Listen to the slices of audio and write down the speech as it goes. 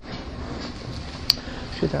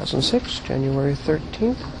2006, January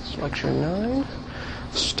 13th. It's lecture 9.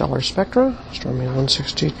 Stellar Spectra, Astronomy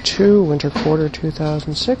 162, Winter Quarter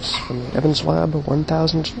 2006, from the Evans Lab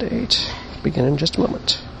 1008. Begin in just a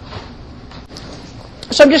moment.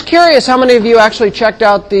 So I'm just curious how many of you actually checked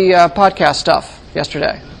out the podcast stuff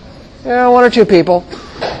yesterday? Yeah, one or two people.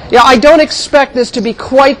 Yeah, I don't expect this to be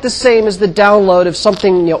quite the same as the download of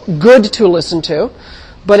something good to listen to,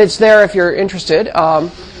 but it's there if you're interested.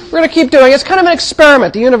 We're going to keep doing it. It's kind of an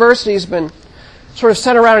experiment. The university's been sort of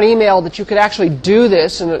sent around an email that you could actually do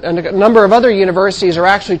this, and a number of other universities are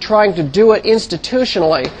actually trying to do it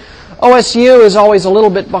institutionally. OSU is always a little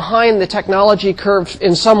bit behind the technology curve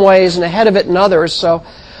in some ways and ahead of it in others, so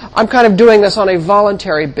I'm kind of doing this on a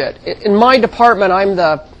voluntary bit. In my department, I'm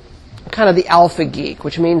the kind of the alpha geek,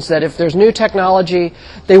 which means that if there's new technology,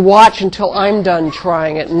 they watch until I'm done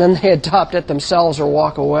trying it, and then they adopt it themselves or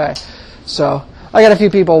walk away. So I got a few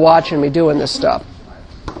people watching me doing this stuff.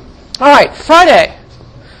 All right, Friday.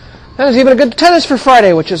 There's even a good attendance for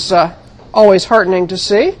Friday, which is always heartening to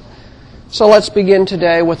see. So let's begin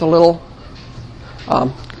today with a little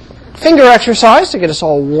finger exercise to get us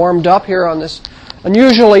all warmed up here on this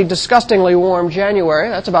unusually, disgustingly warm January.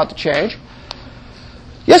 That's about to change.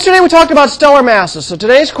 Yesterday we talked about stellar masses, so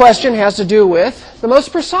today's question has to do with the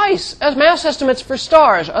most precise mass estimates for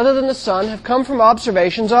stars other than the Sun have come from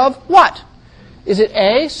observations of what? Is it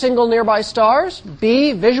A, single nearby stars,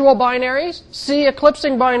 B, visual binaries, C,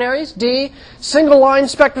 eclipsing binaries, D, single-line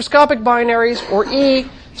spectroscopic binaries, or E,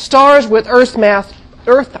 stars with Earth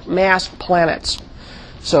mass planets?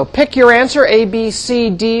 So pick your answer, A, B, C,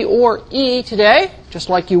 D, or E today, just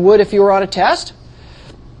like you would if you were on a test.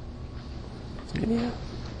 Yeah.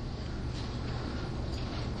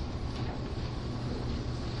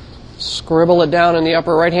 Scribble it down in the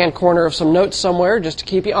upper right-hand corner of some notes somewhere just to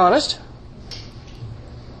keep you honest.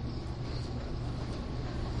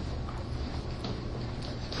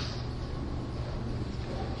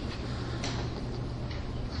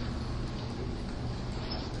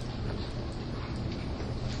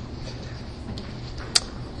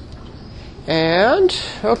 And,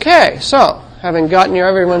 okay, so having gotten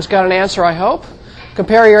everyone's got an answer, I hope.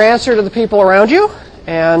 Compare your answer to the people around you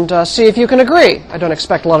and see if you can agree. I don't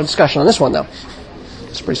expect a lot of discussion on this one, though.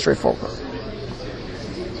 It's pretty straightforward.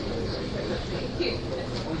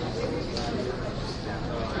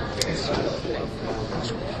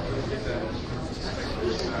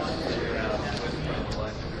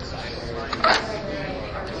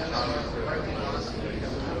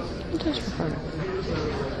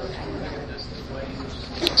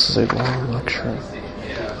 This is a long lecture.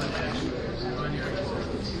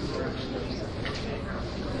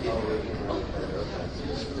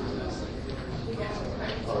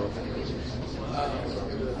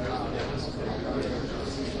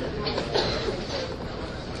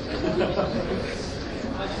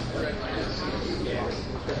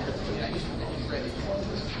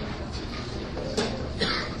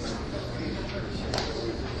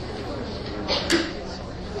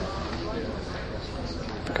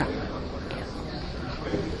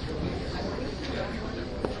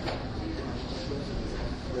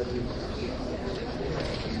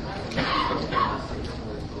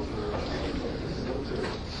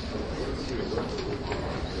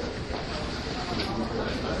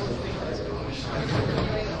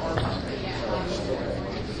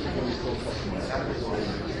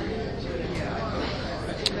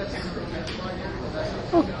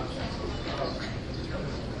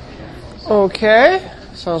 Okay,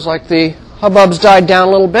 sounds like the hubbub's died down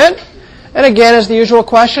a little bit. And again, as the usual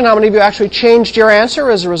question, how many of you actually changed your answer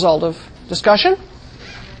as a result of discussion?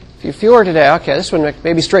 A few fewer today. Okay, this one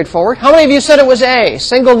may be straightforward. How many of you said it was A,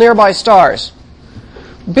 single nearby stars?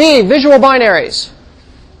 B, visual binaries?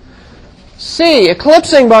 C,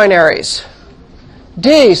 eclipsing binaries?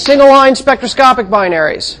 D, single-line spectroscopic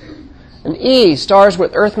binaries? And E, stars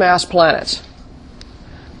with Earth mass planets?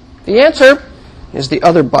 The answer is the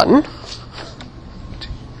other button.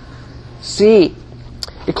 C.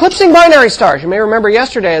 Eclipsing binary stars. You may remember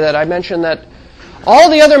yesterday that I mentioned that all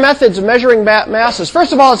the other methods of measuring masses,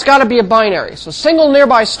 first of all, it's got to be a binary. So single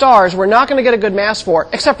nearby stars, we're not going to get a good mass for,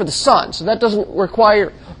 except for the Sun. So that doesn't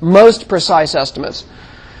require most precise estimates.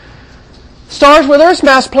 Stars with Earth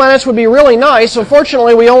mass planets would be really nice.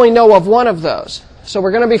 Unfortunately, we only know of one of those. So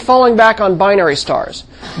we're going to be falling back on binary stars.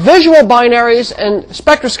 Visual binaries and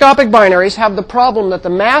spectroscopic binaries have the problem that the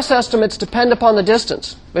mass estimates depend upon the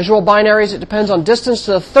distance. Visual binaries, it depends on distance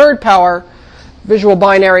to the third power. Visual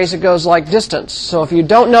binaries, it goes like distance. So if you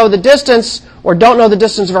don't know the distance or don't know the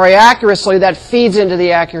distance very accurately, that feeds into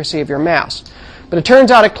the accuracy of your mass. But it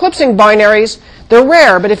turns out eclipsing binaries, they're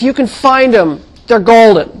rare, but if you can find them they're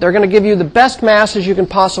golden. They're going to give you the best masses you can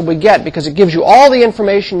possibly get because it gives you all the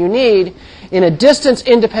information you need in a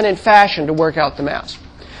distance-independent fashion to work out the mass.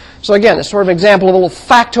 So again, it's sort of an example of a little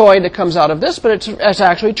factoid that comes out of this, but it's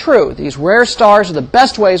actually true. These rare stars are the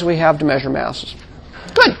best ways we have to measure masses.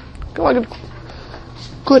 Good.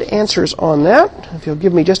 Good answers on that. If you'll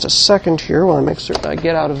give me just a second here while I make certain I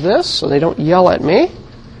get out of this so they don't yell at me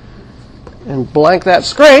and blank that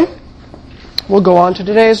screen, we'll go on to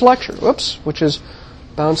today's lecture. Whoops, which is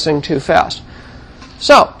bouncing too fast.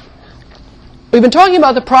 So, we've been talking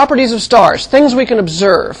about the properties of stars, things we can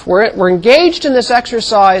observe. We're engaged in this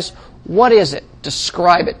exercise. What is it?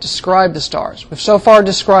 Describe it. Describe the stars. We've so far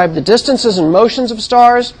described the distances and motions of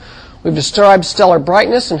stars. We've described stellar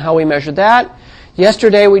brightness and how we measure that.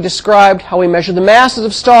 Yesterday we described how we measure the masses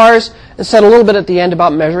of stars and said a little bit at the end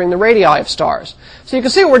about measuring the radii of stars. So you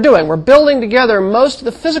can see what we're doing. We're building together most of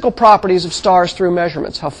the physical properties of stars through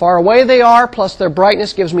measurements. How far away they are plus their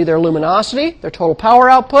brightness gives me their luminosity, their total power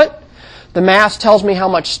output. The mass tells me how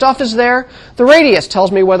much stuff is there. The radius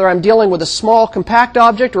tells me whether I'm dealing with a small compact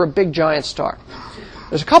object or a big giant star.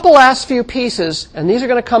 There's a couple last few pieces, and these are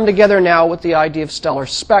going to come together now with the idea of stellar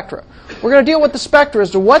spectra. We're going to deal with the spectra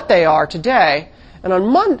as to what they are today, and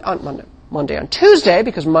on Tuesday,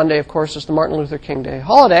 because Monday, of course, is the Martin Luther King Day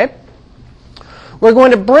holiday, we're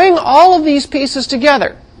going to bring all of these pieces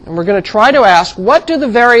together, and we're going to try to ask, what do the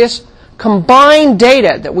various combined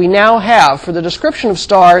data that we now have for the description of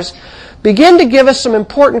stars begin to give us some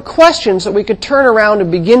important questions that we could turn around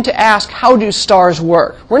and begin to ask, how do stars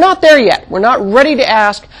work? We're not there yet. We're not ready to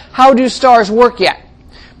ask, how do stars work yet?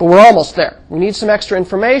 But we're almost there. We need some extra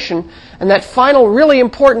information, and that final really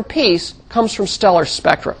important piece comes from stellar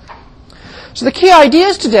spectra. So the key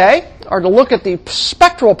ideas today are to look at the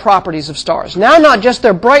spectral properties of stars. Now not just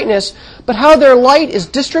their brightness, but how their light is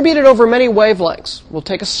distributed over many wavelengths. We'll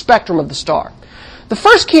take a spectrum of the star. The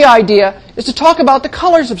first key idea is to talk about the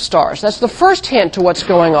colors of stars. That's the first hint to what's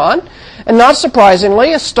going on. And not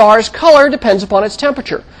surprisingly, a star's color depends upon its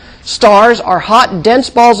temperature. Stars are hot, dense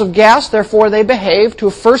balls of gas, therefore they behave to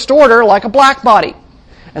a first order like a black body,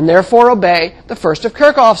 and therefore obey the first of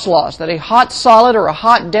Kirchhoff's laws, that a hot solid or a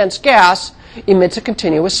hot dense gas emits a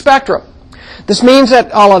continuous spectrum. This means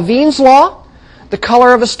that a la Wien's law, the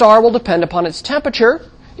color of a star will depend upon its temperature,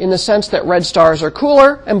 in the sense that red stars are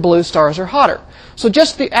cooler and blue stars are hotter. So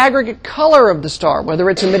just the aggregate color of the star,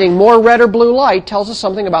 whether it's emitting more red or blue light, tells us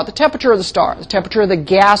something about the temperature of the star, the temperature of the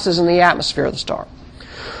gases in the atmosphere of the star.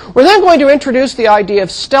 We're then going to introduce the idea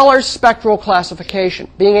of stellar spectral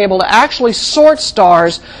classification, being able to actually sort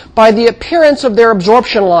stars by the appearance of their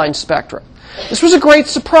absorption line spectra. This was a great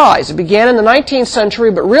surprise. It began in the 19th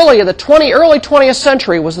century, but really in the early 20th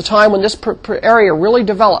century was the time when this area really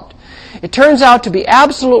developed. It turns out to be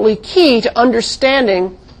absolutely key to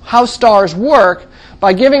understanding how stars work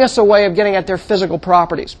by giving us a way of getting at their physical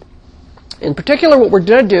properties. In particular, what we're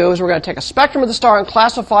going to do is we're going to take a spectrum of the star and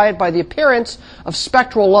classify it by the appearance of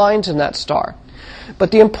spectral lines in that star. But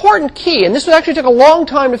the important key, and this actually took a long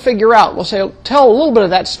time to figure out, tell a little bit of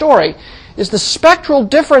that story, is the spectral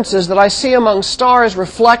differences that I see among stars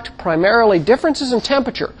reflect primarily differences in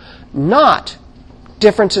temperature, not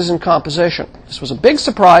differences in composition. This was a big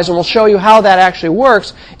surprise, and we'll show you how that actually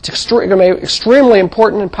works. It's going to be an extremely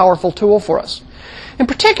important and powerful tool for us. In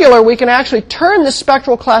particular, we can actually turn this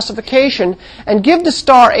spectral classification and give the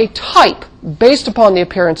star a type based upon the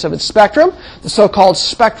appearance of its spectrum, the so-called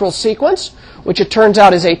spectral sequence, which it turns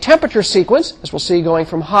out is a temperature sequence, as we'll see going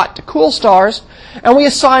from hot to cool stars, and we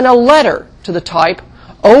assign a letter to the type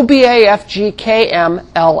O, B, A, F, G, K, M,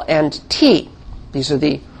 L, and T. These are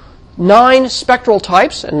the 9 spectral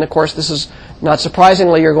types, and of course this is, not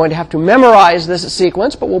surprisingly, you're going to have to memorize this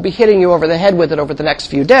sequence, but we'll be hitting you over the head with it over the next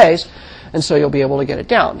few days, and so you'll be able to get it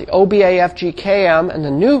down. The O, B, A, F, G, K, M, and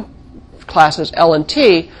the new classes L and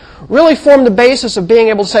T really form the basis of being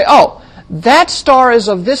able to say, oh, that star is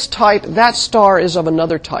of this type, that star is of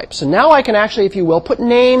another type. So now I can actually, if you will, put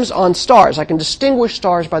names on stars. I can distinguish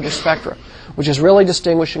stars by their spectra, which is really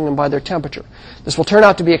distinguishing them by their temperature. This will turn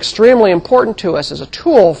out to be extremely important to us as a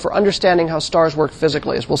tool for understanding how stars work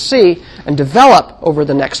physically, as we'll see and develop over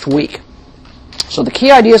the next week. So the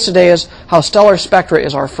key ideas today is how stellar spectra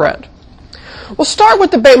is our friend. We'll start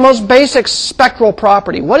with the most basic spectral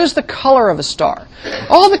property. What is the color of a star?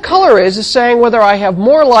 All the color is saying whether I have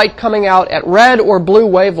more light coming out at red or blue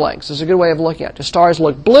wavelengths. This is a good way of looking at it. Do stars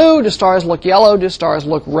look blue? Do stars look yellow? Do stars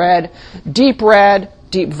look red, deep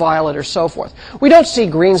violet, or so forth? We don't see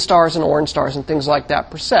green stars and orange stars and things like that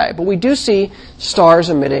per se, but we do see stars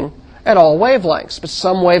emitting at all wavelengths, but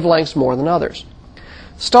some wavelengths more than others.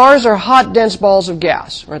 Stars are hot, dense balls of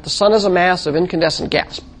gas. Right? The sun is a mass of incandescent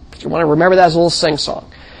gas. You want to remember that as a little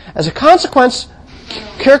sing-song. As a consequence,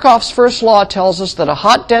 Kirchhoff's first law tells us that a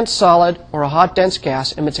hot, dense solid or a hot, dense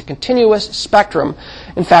gas emits a continuous spectrum.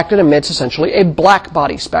 In fact, it emits essentially a black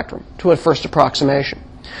body spectrum to a first approximation.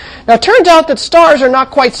 Now, it turns out that stars are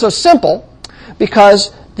not quite so simple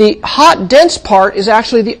because the hot, dense part is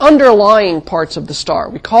actually the underlying parts of the star.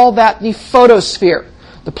 We call that the photosphere.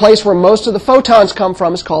 The place where most of the photons come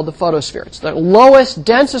from is called the photosphere. It's the lowest,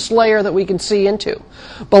 densest layer that we can see into.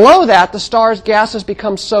 Below that, the star's gases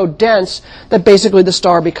become so dense that basically the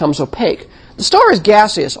star becomes opaque. The star is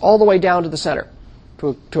gaseous all the way down to the center,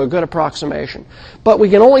 to a good approximation. But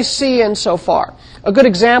we can only see in so far. A good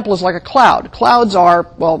example is like a cloud. Clouds are,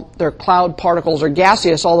 well, their cloud particles are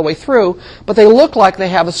gaseous all the way through, but they look like they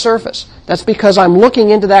have a surface. That's because I'm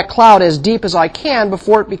looking into that cloud as deep as I can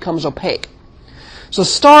before it becomes opaque. So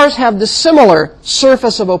stars have this similar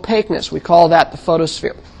surface of opaqueness. We call that the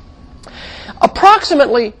photosphere.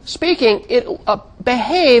 Approximately speaking, it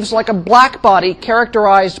behaves like a black body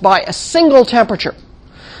characterized by a single temperature.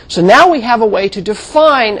 So now we have a way to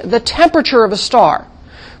define the temperature of a star.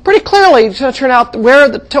 Pretty clearly, it's going to turn out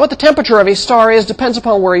what the temperature of a star is depends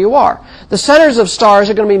upon where you are. The centers of stars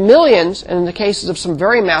are going to be millions, and in the cases of some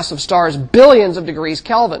very massive stars, billions of degrees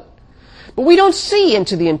Kelvin. But we don't see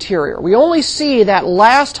into the interior. We only see that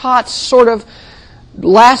last hot sort of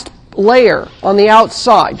last layer on the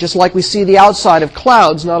outside, just like we see the outside of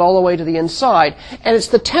clouds, not all the way to the inside. And it's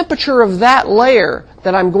the temperature of that layer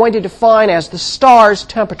that I'm going to define as the star's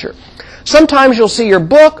temperature. Sometimes you'll see your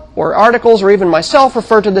book or articles or even myself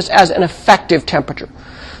refer to this as an effective temperature.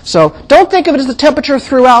 So don't think of it as the temperature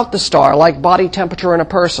throughout the star, like body temperature in a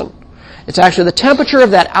person. It's actually the temperature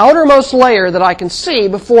of that outermost layer that I can see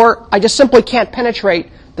before I just simply can't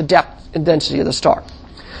penetrate the depth and density of the star.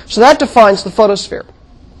 So that defines the photosphere.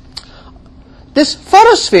 This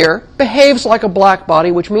photosphere behaves like a black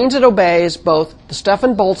body, which means it obeys both the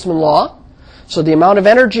Stefan-Boltzmann law, so the amount of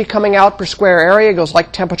energy coming out per square area goes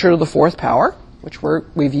like temperature to the fourth power, which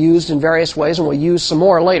we've used in various ways and we'll use some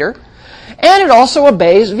more later, and it also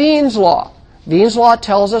obeys Wien's law. Wien's law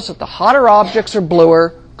tells us that the hotter objects are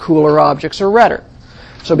bluer, cooler objects are redder.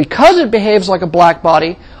 So because it behaves like a black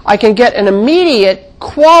body, I can get an immediate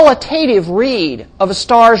qualitative read of a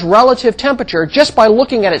star's relative temperature just by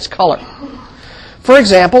looking at its color. For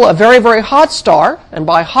example, a very, very hot star, and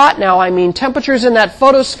by hot now I mean temperatures in that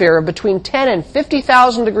photosphere of between 10 and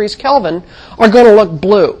 50,000 degrees Kelvin, are going to look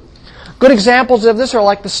blue. Good examples of this are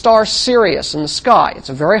like the star Sirius in the sky. It's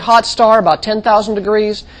a very hot star, about 10,000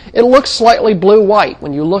 degrees. It looks slightly blue-white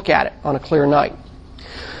when you look at it on a clear night.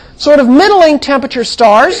 Sort of middling temperature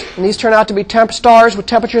stars, and these turn out to be stars with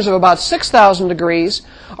temperatures of about 6,000 degrees,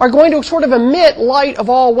 are going to sort of emit light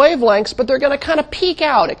of all wavelengths, but they're going to kind of peak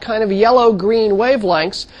out at kind of yellow-green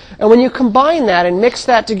wavelengths. And when you combine that and mix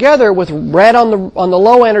that together with red on the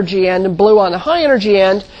low energy end and blue on the high energy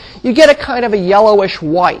end, you get a kind of a yellowish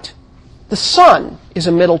white. The sun is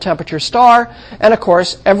a middle temperature star, and of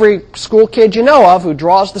course, every school kid you know of who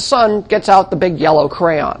draws the sun gets out the big yellow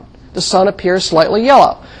crayon. The sun appears slightly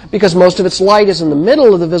yellow because most of its light is in the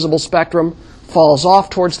middle of the visible spectrum, falls off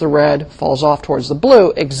towards the red, falls off towards the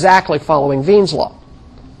blue, exactly following Wien's law.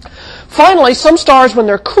 Finally, some stars, when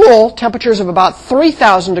they're cool, temperatures of about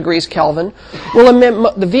 3,000 degrees Kelvin, will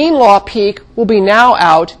emit, the Wien law peak will be now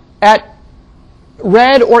out at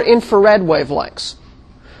red or infrared wavelengths.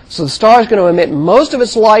 So the star is going to emit most of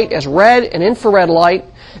its light as red and infrared light,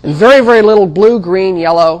 and very, very little blue, green,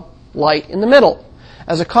 yellow light in the middle.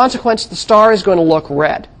 As a consequence, the star is going to look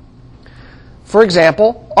red. For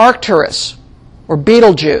example, Arcturus or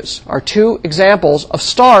Betelgeuse are two examples of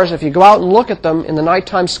stars. If you go out and look at them in the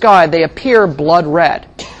nighttime sky, they appear blood red.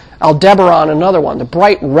 Aldebaran, another one, the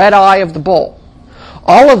bright red eye of the bull.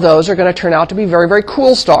 All of those are going to turn out to be very, very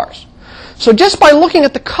cool stars. So just by looking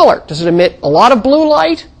at the color, does it emit a lot of blue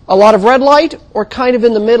light, a lot of red light, or kind of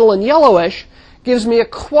in the middle and yellowish, gives me a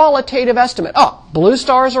qualitative estimate. Oh, blue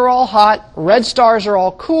stars are all hot, red stars are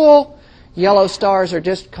all cool, yellow stars are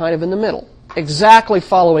just kind of in the middle. Exactly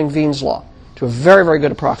following Wien's law to a very, very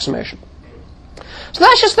good approximation. So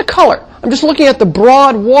that's just the color. I'm just looking at the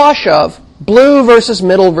broad wash of blue versus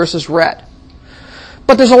middle versus red.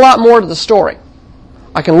 But there's a lot more to the story.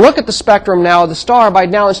 I can look at the spectrum now of the star by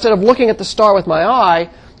now, instead of looking at the star with my eye,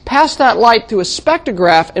 pass that light through a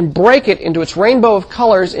spectrograph and break it into its rainbow of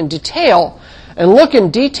colors in detail, and look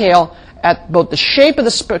in detail at both the shape of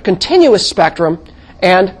the continuous spectrum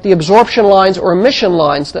and the absorption lines or emission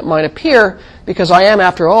lines that might appear, because I am,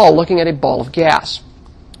 after all, looking at a ball of gas.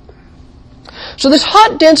 So this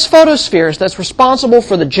hot, dense photosphere that's responsible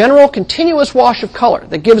for the general continuous wash of color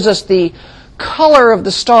that gives us the color of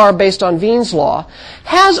the star based on Wien's law,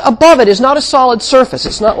 has above it is not a solid surface.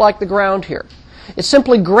 It's not like the ground here. It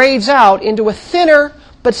simply grades out into a thinner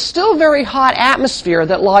but still very hot atmosphere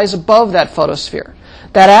that lies above that photosphere.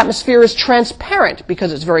 That atmosphere is transparent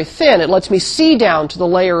because it's very thin. It lets me see down to the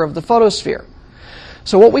layer of the photosphere.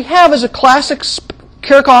 So what we have is a classic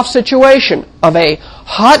Kirchhoff situation of a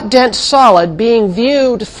hot, dense solid being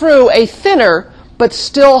viewed through a thinner but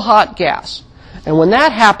still hot gas. And when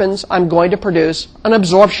that happens, I'm going to produce an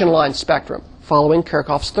absorption line spectrum following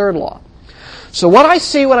Kirchhoff's third law. So what I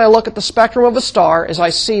see when I look at the spectrum of a star is I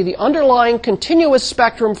see the underlying continuous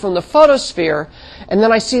spectrum from the photosphere, and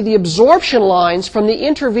then I see the absorption lines from the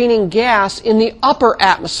intervening gas in the upper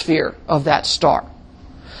atmosphere of that star.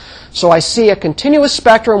 So I see a continuous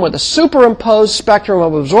spectrum with a superimposed spectrum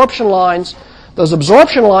of absorption lines. Those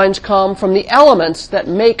absorption lines come from the elements that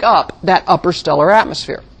make up that upper stellar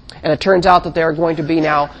atmosphere. And it turns out that they are going to be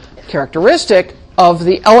now characteristic of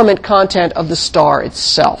the element content of the star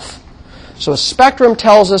itself. So a spectrum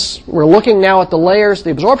tells us we're looking now at the layers.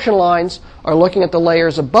 The absorption lines are looking at the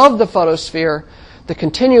layers above the photosphere. The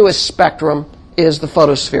continuous spectrum is the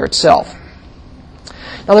photosphere itself.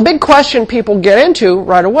 Now the big question people get into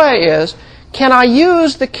right away is, can I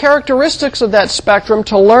use the characteristics of that spectrum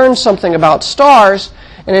to learn something about stars?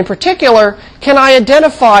 And in particular, can I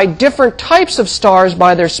identify different types of stars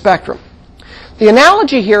by their spectrum? The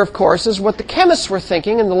analogy here, of course, is what the chemists were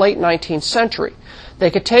thinking in the late 19th century.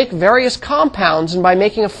 They could take various compounds and by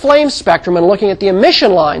making a flame spectrum and looking at the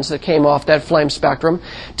emission lines that came off that flame spectrum,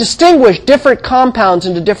 distinguish different compounds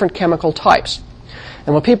into different chemical types.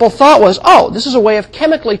 And what people thought was, oh, this is a way of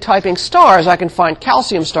chemically typing stars. I can find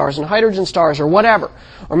calcium stars and hydrogen stars or whatever.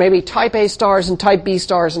 Or maybe type A stars and type B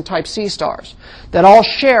stars and type C stars that all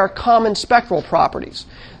share common spectral properties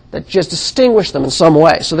that just distinguish them in some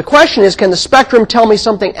way. So the question is, can the spectrum tell me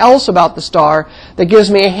something else about the star that gives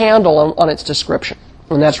me a handle on its description?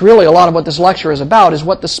 And that's really a lot of what this lecture is about, is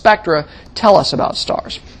what the spectra tell us about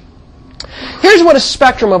stars. Here's what a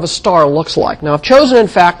spectrum of a star looks like. Now I've chosen, in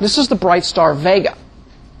fact, this is the bright star Vega.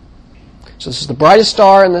 So this is the brightest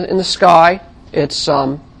star in the sky. It's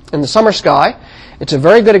in the summer sky. It's a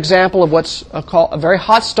very good example of what's called a very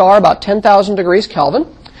hot star, about 10,000 degrees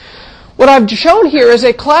Kelvin. What I've shown here is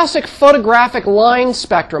a classic photographic line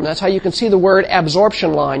spectrum. That's how you can see the word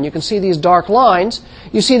absorption line. You can see these dark lines.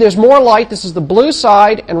 You see there's more light. This is the blue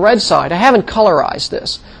side and red side. I haven't colorized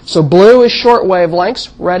this. So blue is short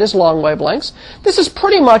wavelengths, red is long wavelengths. This is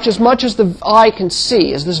pretty much as the eye can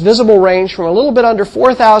see, is this visible range from a little bit under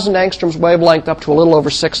 4,000 angstroms wavelength up to a little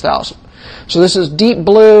over 6,000. So this is deep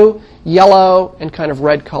blue, yellow, and kind of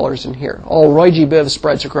red colors in here. All Roy G. Biv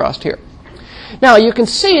spreads across here. Now, you can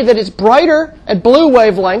see that it's brighter at blue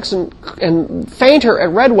wavelengths and fainter at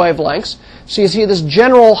red wavelengths. So you see this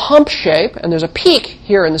general hump shape, and there's a peak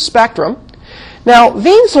here in the spectrum. Now,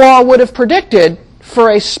 Wien's law would have predicted for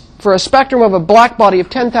a spectrum of a black body of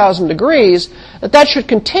 10,000 degrees that should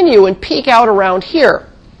continue and peak out around here.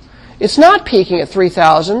 It's not peaking at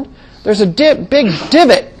 3,000. There's a big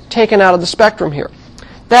divot taken out of the spectrum here.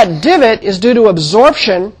 That divot is due to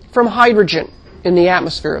absorption from hydrogen in the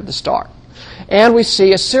atmosphere of the star. And we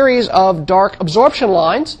see a series of dark absorption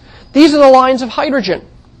lines. These are the lines of hydrogen.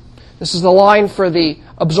 This is the line for the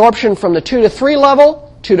absorption from the 2 to 3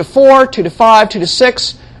 level, 2 to 4, 2 to 5, 2 to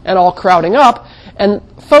 6, and all crowding up. And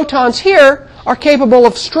photons here are capable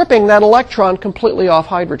of stripping that electron completely off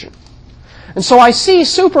hydrogen. And so I see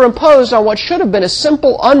superimposed on what should have been a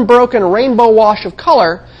simple, unbroken rainbow wash of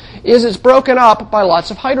color is it's broken up by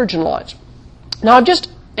lots of hydrogen lines. Now I've just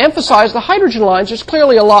emphasized the hydrogen lines. There's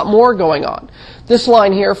clearly a lot more going on. This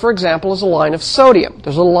line here, for example, is a line of sodium.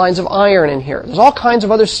 There's little lines of iron in here. There's all kinds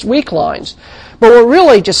of other weak lines. But what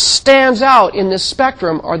really just stands out in this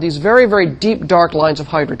spectrum are these very, very deep, dark lines of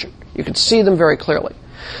hydrogen. You can see them very clearly.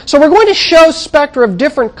 So we're going to show spectra of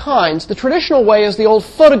different kinds. The traditional way is the old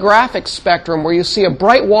photographic spectrum, where you see a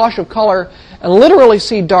bright wash of color and literally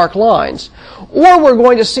see dark lines. Or we're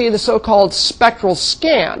going to see the so-called spectral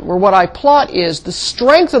scan, where what I plot is the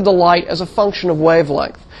strength of the light as a function of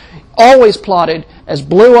wavelength, always plotted as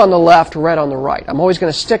blue on the left, red on the right. I'm always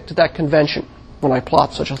going to stick to that convention when I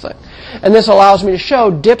plot such a thing. And this allows me to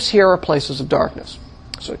show dips here are places of darkness.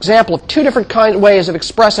 So example of two different ways of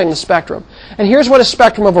expressing the spectrum. And here's what a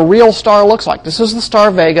spectrum of a real star looks like. This is the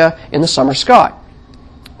star Vega in the summer sky.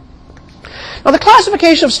 Now the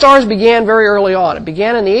classification of stars began very early on. It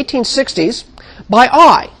began in the 1860s by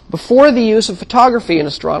eye, before the use of photography in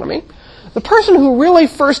astronomy. The person who really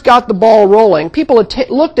first got the ball rolling, people had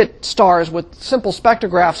looked at stars with simple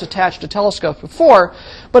spectrographs attached to telescopes before,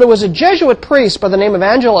 but it was a Jesuit priest by the name of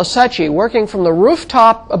Angelo Secchi, working from the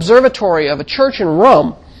rooftop observatory of a church in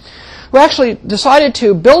Rome, who actually decided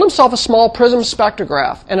to build himself a small prism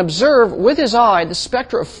spectrograph and observe with his eye the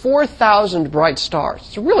spectra of 4,000 bright stars.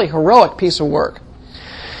 It's a really heroic piece of work.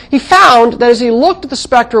 He found that as he looked at the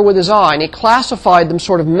spectra with his eye and he classified them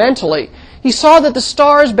sort of mentally, he saw that the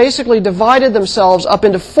stars basically divided themselves up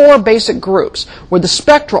into 4 basic groups, where the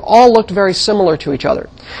spectra all looked very similar to each other.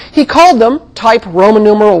 He called them type Roman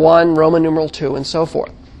numeral 1, Roman numeral 2, and so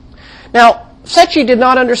forth. Now, Secchi did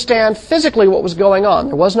not understand physically what was going on.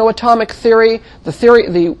 There was no atomic theory.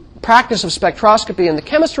 The practice of spectroscopy in the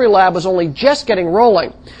chemistry lab was only just getting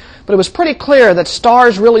rolling. But it was pretty clear that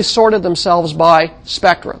stars really sorted themselves by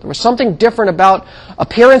spectra. There was something different about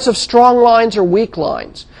appearance of strong lines or weak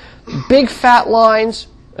lines. Big fat lines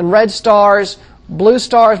and red stars, blue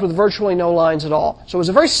stars with virtually no lines at all. So it was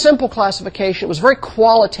a very simple classification. It was very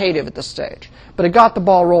qualitative at this stage. But it got the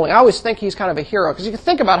ball rolling. I always think he's kind of a hero, because you can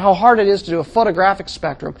think about how hard it is to do a photographic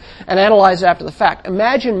spectrum and analyze it after the fact.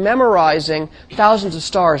 Imagine memorizing thousands of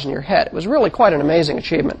stars in your head. It was really quite an amazing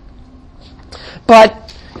achievement.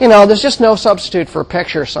 But, you know, there's just no substitute for a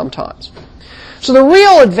picture sometimes. So the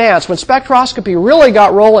real advance, when spectroscopy really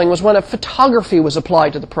got rolling, was when a photography was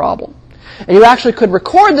applied to the problem. And you actually could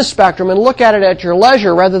record the spectrum and look at it at your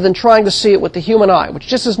leisure rather than trying to see it with the human eye, which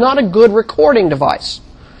just is not a good recording device.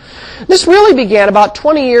 This really began about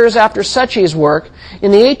 20 years after Secchi's work in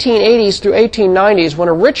the 1880s through 1890s, when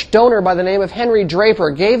a rich donor by the name of Henry Draper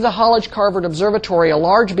gave the Holledge-Carvard Observatory a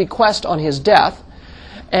large bequest on his death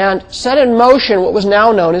and set in motion what was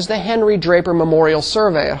now known as the Henry Draper Memorial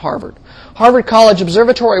Survey at Harvard. Harvard College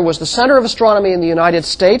Observatory was the center of astronomy in the United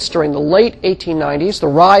States during the late 1890s. The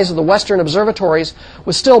rise of the Western observatories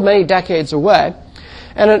was still many decades away.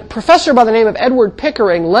 And a professor by the name of Edward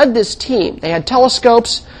Pickering led this team. They had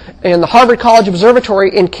telescopes in the Harvard College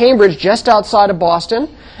Observatory in Cambridge, just outside of Boston,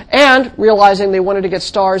 and realizing they wanted to get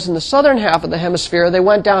stars in the southern half of the hemisphere, they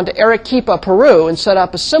went down to Arequipa, Peru, and set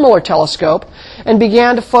up a similar telescope and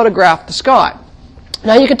began to photograph the sky.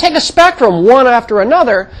 Now, you could take a spectrum one after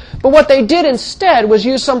another, but what they did instead was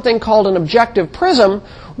use something called an objective prism,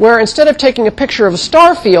 where instead of taking a picture of a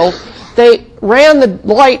star field, they ran the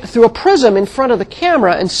light through a prism in front of the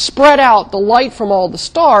camera and spread out the light from all the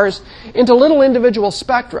stars into little individual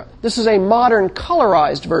spectra. This is a modern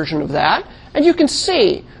colorized version of that, and you can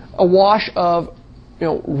see a wash of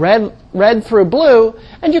red through blue,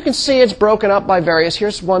 and you can see it's broken up by various.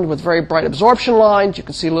 Here's one with very bright absorption lines. You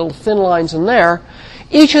can see little thin lines in there.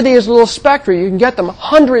 Each of these little spectra, you can get them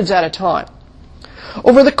hundreds at a time.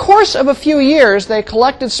 Over the course of a few years, they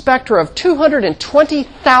collected spectra of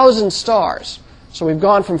 220,000 stars. So we've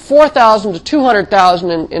gone from 4,000 to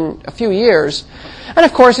 200,000 in a few years. And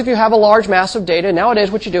of course, if you have a large mass of data,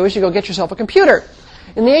 nowadays what you do is you go get yourself a computer.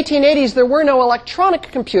 In the 1880s, there were no electronic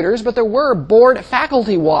computers, but there were bored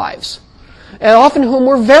faculty wives, and often whom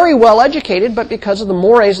were very well educated, but because of the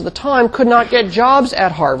mores of the time, could not get jobs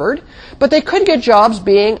at Harvard, but they could get jobs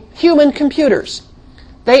being human computers.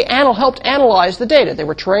 They helped analyze the data. They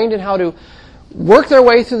were trained in how to work their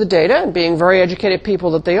way through the data, and being very educated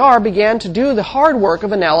people that they are, began to do the hard work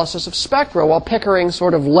of analysis of spectra, while Pickering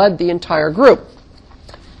sort of led the entire group.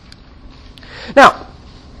 Now,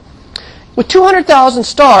 with 200,000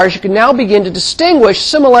 stars, you can now begin to distinguish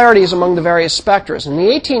similarities among the various spectra. In the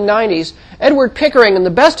 1890s, Edward Pickering and the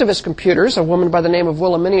best of his computers, a woman by the name of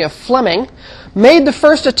Wilhelmina Fleming, made the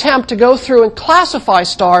first attempt to go through and classify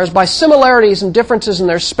stars by similarities and differences in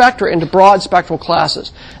their spectra into broad spectral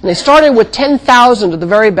classes. And they started with 10,000 of the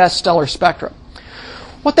very best stellar spectra.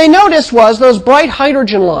 What they noticed was those bright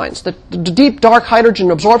hydrogen lines, the deep dark hydrogen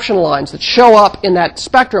absorption lines that show up in that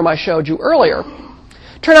spectrum I showed you earlier,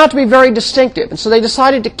 turn out to be very distinctive. And so they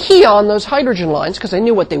decided to key on those hydrogen lines, because they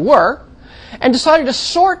knew what they were, and decided to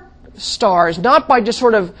sort stars not by just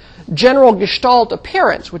sort of general gestalt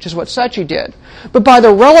appearance, which is what Secchi did, but by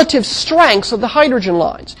the relative strengths of the hydrogen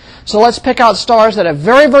lines. So let's pick out stars that have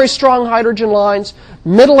very, very strong hydrogen lines,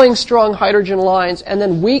 middling strong hydrogen lines, and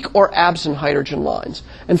then weak or absent hydrogen lines,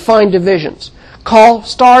 and find divisions. Call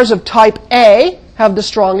stars of type A have the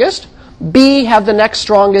strongest, B have the next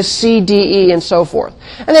strongest, C, D, E, and so forth.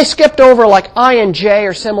 And they skipped over like I and J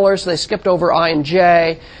are similar, so they skipped over I and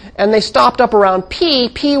J. And they stopped up around P.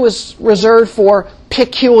 P was reserved for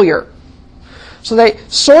peculiar. So they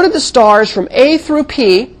sorted the stars from A through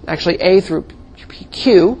P, actually A through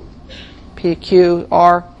Q, P, Q,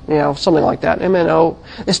 R, something like that, M, N, O.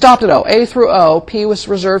 They stopped at O. A through O, P was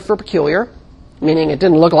reserved for peculiar, meaning it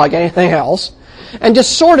didn't look like anything else. and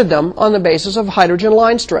just sorted them on the basis of hydrogen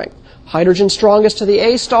line strength. Hydrogen strongest to the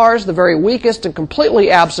A stars, the very weakest and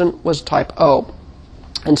completely absent was type O,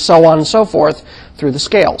 and so on and so forth through the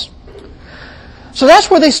scales. So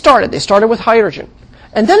that's where they started. They started with hydrogen.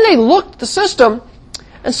 And then they looked at the system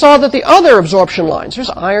and saw that the other absorption lines, there's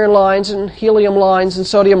iron lines and helium lines and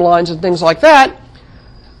sodium lines and things like that,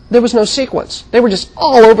 there was no sequence. They were just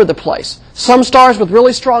all over the place. Some stars with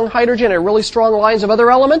really strong hydrogen and really strong lines of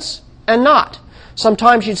other elements, and not.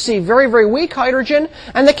 Sometimes you'd see very, very weak hydrogen,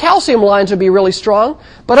 and the calcium lines would be really strong,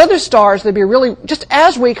 but other stars, they'd be really just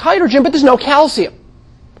as weak hydrogen, but there's no calcium.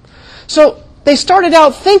 So they started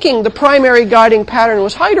out thinking the primary guiding pattern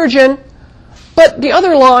was hydrogen, but the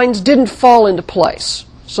other lines didn't fall into place.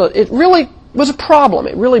 So it really was a problem.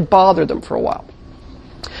 It really bothered them for a while.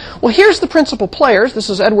 Well, here's the principal players. This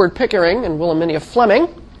is Edward Pickering and Wilhelmina Fleming,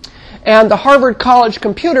 and the Harvard College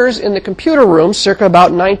computers in the computer room circa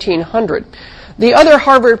about 1900. The other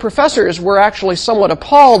Harvard professors were actually somewhat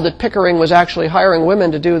appalled that Pickering was actually hiring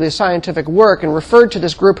women to do the scientific work and referred to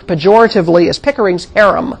this group pejoratively as Pickering's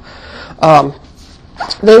harem.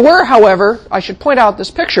 They were, however, I should point out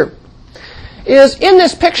this picture, is in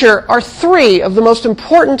this picture are three of the most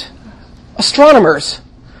important astronomers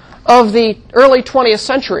of the early 20th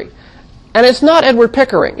century. And it's not Edward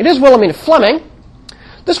Pickering. It is Wilhelmina Fleming.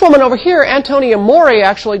 This woman over here, Antonia Mori,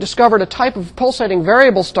 actually discovered a type of pulsating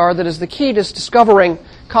variable star that is the key to discovering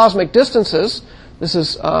cosmic distances. This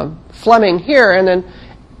is Fleming here, and then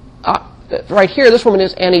right here, this woman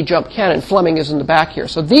is Annie Jump Cannon. Fleming is in the back here.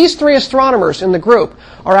 So these three astronomers in the group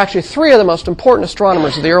are actually three of the most important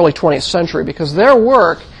astronomers of the early 20th century, because their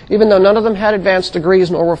work, even though none of them had advanced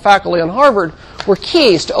degrees nor were faculty on Harvard, were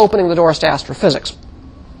keys to opening the doors to astrophysics.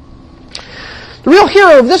 The real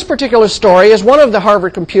hero of this particular story is one of the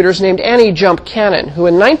Harvard computers named Annie Jump Cannon, who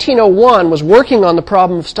in 1901 was working on the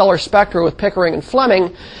problem of stellar spectra with Pickering and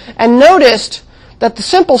Fleming, and noticed that the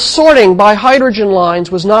simple sorting by hydrogen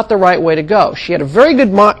lines was not the right way to go. She had a very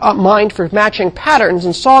good mind for matching patterns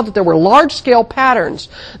and saw that there were large-scale patterns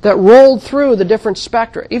that rolled through the different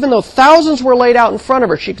spectra. Even though thousands were laid out in front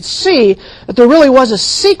of her, she could see that there really was a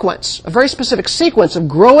sequence, a very specific sequence of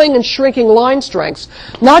growing and shrinking line strengths,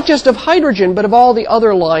 not just of hydrogen, but of all the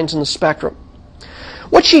other lines in the spectrum.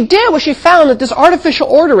 What she did was she found that this artificial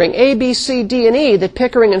ordering, A, B, C, D, and E, that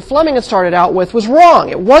Pickering and Fleming had started out with was wrong.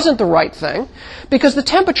 It wasn't the right thing, because the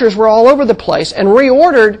temperatures were all over the place and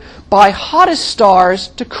reordered by hottest stars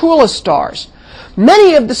to coolest stars.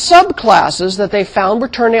 Many of the subclasses that they found were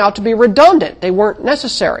turning out to be redundant. They weren't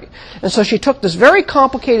necessary. And so she took this very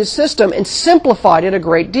complicated system and simplified it a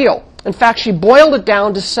great deal. In fact, she boiled it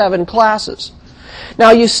down to 7 classes.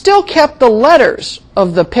 Now, you still kept the letters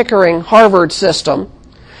of the Pickering-Harvard system,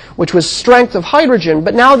 which was strength of hydrogen,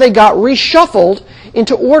 but now they got reshuffled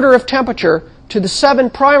into order of temperature to the 7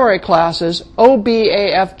 primary classes, O, B,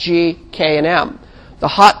 A, F, G, K, and M. The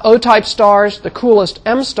hot O-type stars, the coolest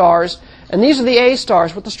M stars, and these are the A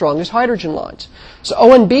stars with the strongest hydrogen lines. So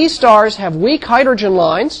O and B stars have weak hydrogen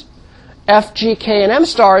lines, F, G, K, and M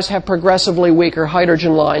stars have progressively weaker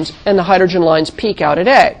hydrogen lines, and the hydrogen lines peak out at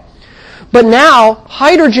A. But now,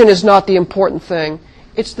 hydrogen is not the important thing.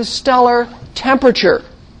 It's the stellar temperature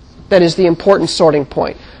that is the important sorting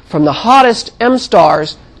point, from the hottest M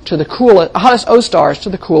stars to the hottest O stars to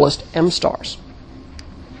the coolest M stars.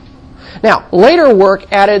 Now, later work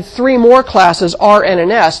added 3 more classes, R, N, and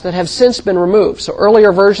S, that have since been removed. So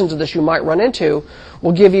earlier versions of this you might run into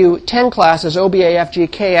will give you 10 classes, O, B, A, F, G,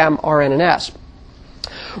 K, M, R, N, and S.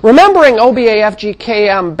 Remembering O, B, A, F, G, K,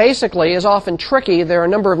 M basically is often tricky. There are a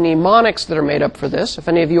number of mnemonics that are made up for this. If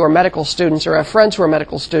any of you are medical students or have friends who are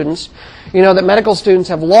medical students, you know that medical students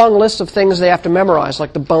have long lists of things they have to memorize,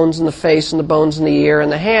 like the bones in the face and the bones in the ear and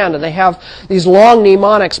the hand, and they have these long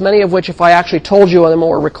mnemonics, many of which, if I actually told you them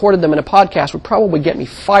or recorded them in a podcast, would probably get me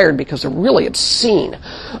fired because they're really obscene.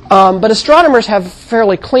 But astronomers have a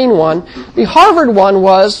fairly clean one. The Harvard one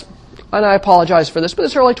was, and I apologize for this, but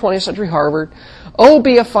it's early 20th century Harvard, Oh,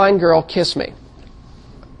 be a fine girl, kiss me.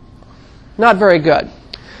 Not very good.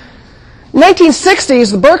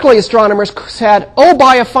 1960s, the Berkeley astronomers said, oh,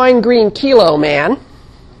 by a fine green kilo, man,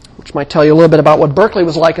 which might tell you a little bit about what Berkeley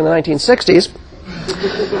was like in the 1960s.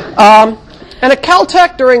 And at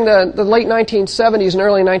Caltech during the late 1970s and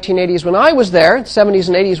early 1980s when I was there, the 70s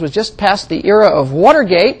and 80s was just past the era of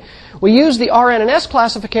Watergate, we used the RN and S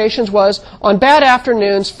classifications was, on bad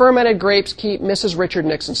afternoons, fermented grapes keep Mrs. Richard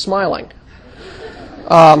Nixon smiling.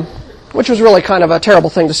 Which was really kind of a terrible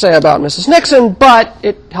thing to say about Mrs. Nixon, but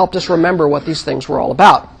it helped us remember what these things were all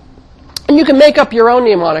about. And you can make up your own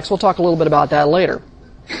mnemonics. We'll talk a little bit about that later.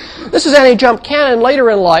 This is Annie Jump Cannon later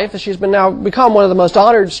in life, as she's now become one of the most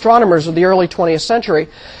honored astronomers of the early 20th century.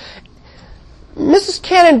 Mrs.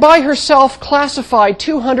 Cannon by herself classified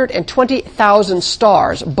 220,000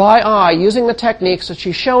 stars by eye using the techniques that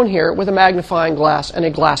she's shown here with a magnifying glass and a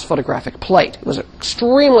glass photographic plate. It was an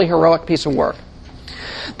extremely heroic piece of work.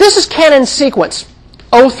 This is Cannon's sequence,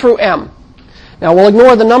 O through M. Now we'll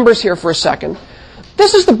ignore the numbers here for a second.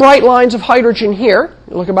 This is the bright lines of hydrogen here.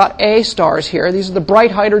 You look about A stars here. These are the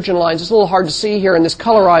bright hydrogen lines. It's a little hard to see here in this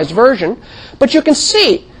colorized version. But you can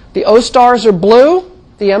see the O stars are blue.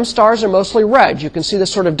 The M stars are mostly red. You can see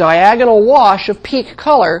this sort of diagonal wash of peak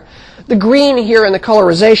color. The green here in the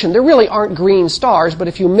colorization, there really aren't green stars, but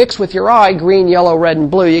if you mix with your eye green, yellow, red,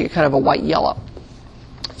 and blue, you get kind of a white yellow.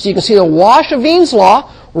 So you can see the wash of Wien's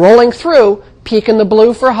law rolling through, peak in the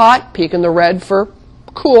blue for hot, peak in the red for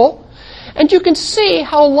cool. And you can see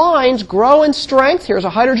how lines grow in strength. Here's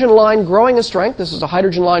a hydrogen line growing in strength. This is a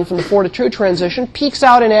hydrogen line from the 4 to 2 transition. Peaks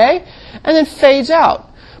out in A and then fades out.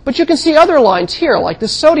 But you can see other lines here, like the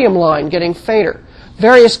sodium line getting fainter.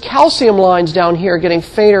 Various calcium lines down here getting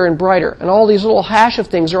fainter and brighter. And all these little hash of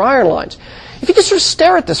things are iron lines. If you just sort of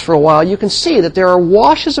stare at this for a while, you can see that there are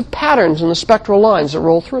washes of patterns in the spectral lines that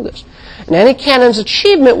roll through this. And Annie Cannon's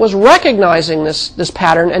achievement was recognizing this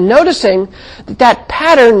pattern and noticing that that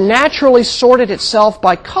pattern naturally sorted itself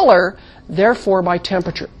by color, therefore by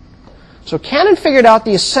temperature. So Cannon figured out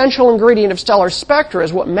the essential ingredient of stellar spectra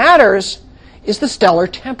is what matters is the stellar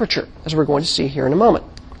temperature, as we're going to see here in a moment.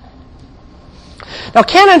 Now,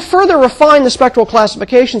 Cannon further refined the spectral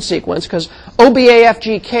classification sequence because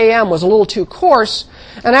OBAFGKM was a little too coarse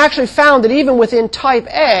and actually found that even within type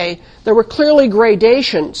A, there were clearly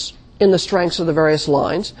gradations in the strengths of the various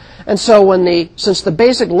lines. And so since the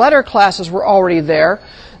basic letter classes were already there,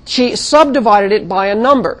 she subdivided it by a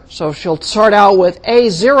number. So she'll start out with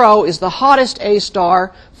A0 is the hottest A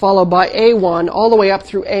star, followed by A1, all the way up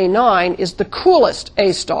through A9 is the coolest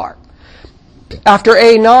A star. After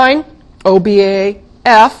A9,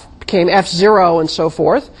 OBAF became F0 and so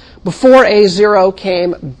forth. Before A0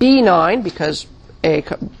 came B9, because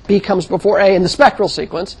B comes before A in the spectral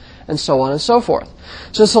sequence, and so on and so forth.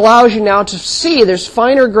 So this allows you now to see there's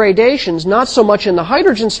finer gradations, not so much in the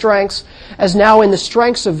hydrogen strengths as now in the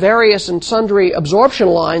strengths of various and sundry absorption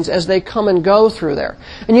lines as they come and go through there.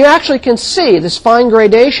 And you actually can see this fine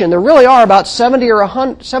gradation. There really are about 70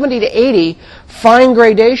 to 80 fine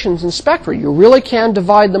gradations in spectra. You really can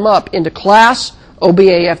divide them up into class,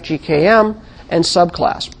 OBAFGKM, and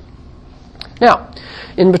subclass. Now,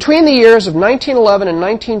 in between the years of 1911 and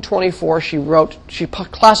 1924, she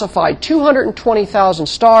classified 220,000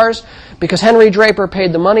 stars. Because Henry Draper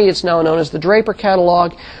paid the money, it's now known as the Draper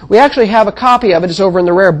Catalog. We actually have a copy of it. It's over in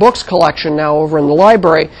the Rare Books collection now over in the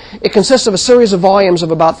library. It consists of a series of volumes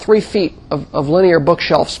of about 3 feet of linear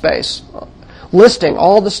bookshelf space, listing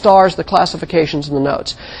all the stars, the classifications, and the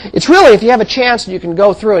notes. It's really, if you have a chance and you can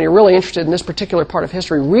go through and you're really interested in this particular part of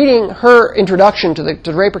history, reading her introduction to the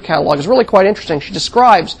Draper Catalog is really quite interesting. She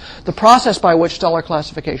describes the process by which stellar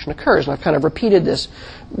classification occurs, and I've kind of repeated this,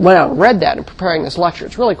 went out and read that in preparing this lecture.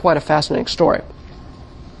 It's really quite a fascinating story.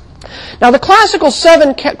 Now, the classical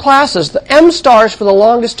 7 classes, the M stars for the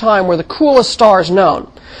longest time were the coolest stars known.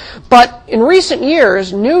 But in recent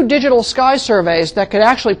years, new digital sky surveys that could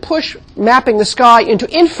actually push mapping the sky into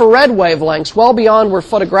infrared wavelengths well beyond where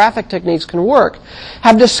photographic techniques can work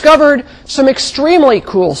have discovered some extremely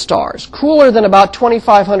cool stars, cooler than about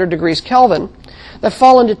 2,500 degrees Kelvin, that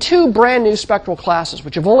fall into 2 brand new spectral classes,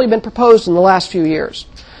 which have only been proposed in the last few years.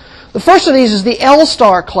 The first of these is the L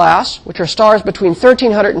star class, which are stars between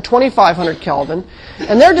 1,300 and 2,500 Kelvin.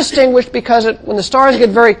 And they're distinguished because when the stars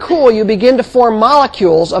get very cool, you begin to form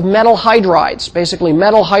molecules of metal hydrides, basically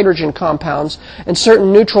metal hydrogen compounds, and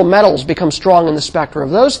certain neutral metals become strong in the spectra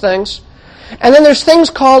of those things. And then there's things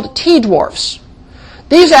called T-dwarfs.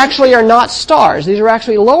 These actually are not stars. These are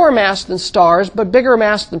actually lower mass than stars, but bigger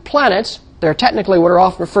mass than planets. They're technically what are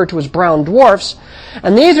often referred to as brown dwarfs.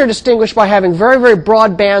 And these are distinguished by having very, very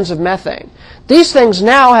broad bands of methane. These things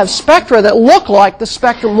now have spectra that look like the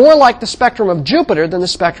spectrum, more like the spectrum of Jupiter than the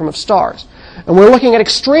spectrum of stars. And we're looking at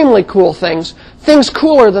extremely cool things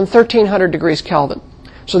cooler than 1,300 degrees Kelvin.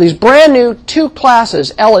 So these brand new 2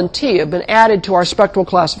 classes, L and T, have been added to our spectral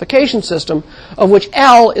classification system, of which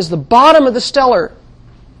L is the bottom of the stellar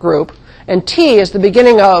group, and T is the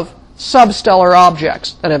beginning of substellar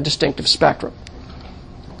objects that have distinctive spectra.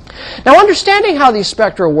 Now, understanding how these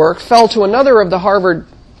spectra work fell to another of the Harvard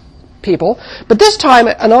people, but this time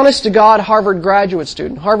an honest-to-God Harvard graduate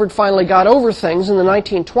student. Harvard finally got over things in the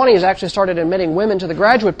 1920s, actually started admitting women to the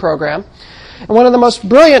graduate program, And one of the most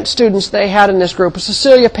brilliant students they had in this group was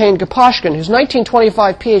Cecilia Payne-Gaposchkin, whose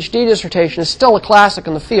 1925 PhD dissertation is still a classic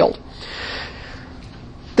in the field.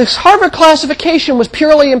 This Harvard classification was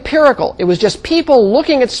purely empirical. It was just people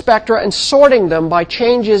looking at spectra and sorting them by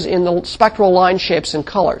changes in the spectral line shapes and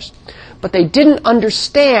colors. But they didn't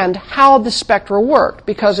understand how the spectra worked,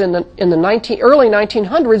 because in the early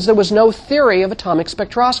 1900s there was no theory of atomic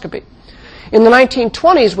spectroscopy. In the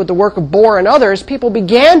 1920s, with the work of Bohr and others, people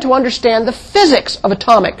began to understand the physics of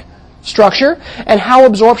atomic structure and how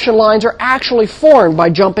absorption lines are actually formed by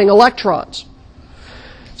jumping electrons.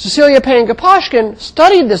 Cecilia Payne-Gaposchkin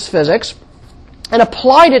studied this physics and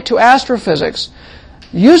applied it to astrophysics,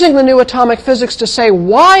 using the new atomic physics to say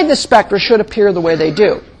why the spectra should appear the way they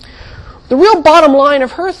do. The real bottom line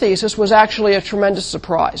of her thesis was actually a tremendous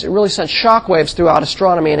surprise. It really sent shockwaves throughout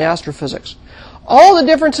astronomy and astrophysics. All the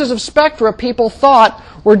differences of spectra people thought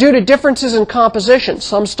were due to differences in composition.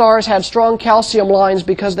 Some stars had strong calcium lines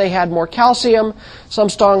because they had more calcium. Some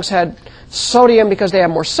stars had sodium because they had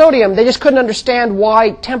more sodium. They just couldn't understand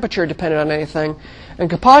why temperature depended on anything. And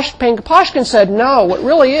Payne-Gaposchkin said, no, what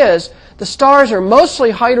really is, the stars are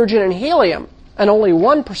mostly hydrogen and helium, and only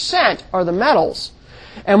 1% are the metals.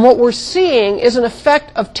 And what we're seeing is an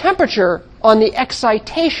effect of temperature on the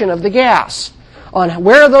excitation of the gas. On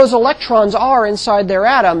where those electrons are inside their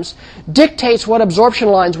atoms dictates what absorption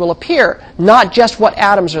lines will appear, not just what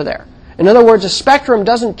atoms are there. In other words, a spectrum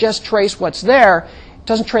doesn't just trace what's there, it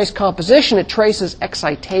doesn't trace composition, it traces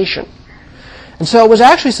excitation. And so it was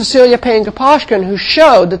actually Cecilia Payne-Gaposchkin who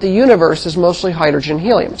showed that the universe is mostly hydrogen and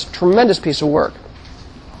helium. It's a tremendous piece of work.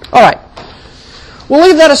 All right. We'll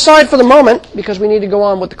leave that aside for the moment because we need to go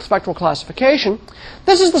on with the spectral classification.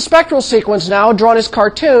 This is the spectral sequence now, drawn as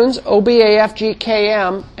cartoons, O, B, A, F, G, K,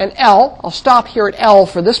 M, and L. I'll stop here at L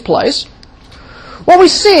for this place. What we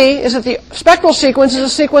see is that the spectral sequence is a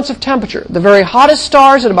sequence of temperature. The very hottest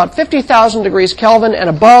stars at about 50,000 degrees Kelvin and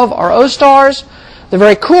above are O stars. The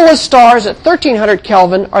very coolest stars at 1300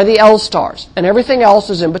 Kelvin are the L stars, and everything else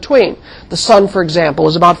is in between. The sun, for example,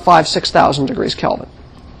 is about 6,000 degrees Kelvin.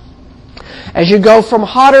 As you go from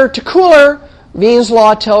hotter to cooler, Wien's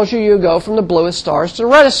law tells you go from the bluest stars to the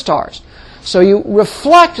reddest stars. So you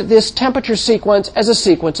reflect this temperature sequence as a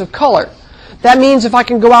sequence of color. That means if I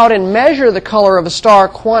can go out and measure the color of a star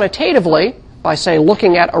quantitatively, by, say,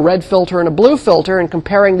 looking at a red filter and a blue filter and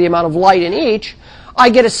comparing the amount of light in each, I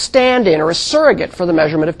get a stand-in or a surrogate for the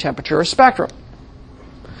measurement of temperature or spectrum.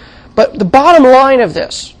 But the bottom line of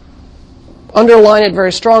this, underline it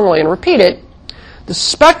very strongly and repeat it, the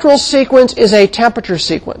spectral sequence is a temperature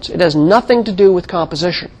sequence. It has nothing to do with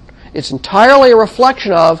composition. It's entirely a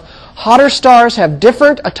reflection of hotter stars have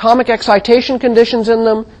different atomic excitation conditions in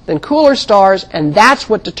them than cooler stars, and that's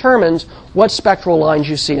what determines what spectral lines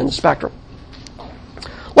you see in the spectrum.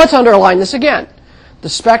 Let's underline this again. The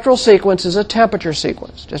spectral sequence is a temperature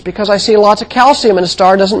sequence. Just because I see lots of calcium in a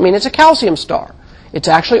star doesn't mean it's a calcium star. It's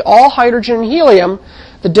actually all hydrogen and helium.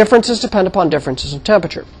 The differences depend upon differences in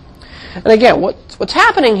temperature. And again, what's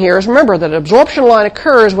happening here is, remember that an absorption line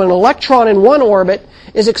occurs when an electron in one orbit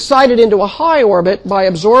is excited into a high orbit by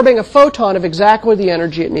absorbing a photon of exactly the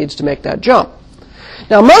energy it needs to make that jump.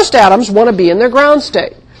 Now, most atoms want to be in their ground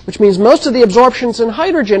state, which means most of the absorptions in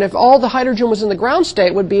hydrogen, if all the hydrogen was in the ground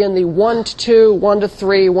state, would be in the 1 to 2, 1 to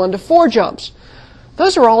 3, 1 to 4 jumps.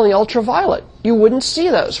 Those are all in the ultraviolet. You wouldn't see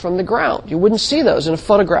those from the ground. You wouldn't see those in a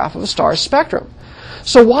photograph of a star's spectrum.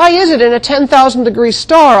 So why is it in a 10,000 degree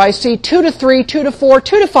star I see 2 to 3, 2 to 4,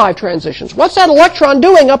 2 to 5 transitions? What's that electron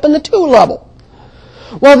doing up in the 2 level?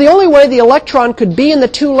 Well, the only way the electron could be in the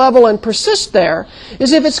 2 level and persist there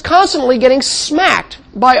is if it's constantly getting smacked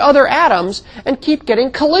by other atoms and keep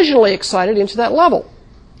getting collisionally excited into that level.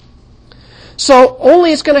 So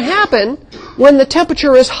only it's going to happen when the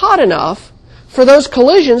temperature is hot enough for those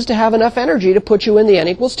collisions to have enough energy to put you in the n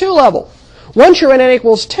equals 2 level. Once you're in n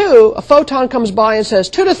equals 2, a photon comes by and says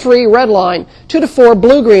 2 to 3, red line, 2 to 4,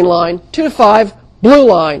 blue-green line, 2 to 5, blue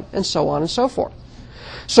line, and so on and so forth.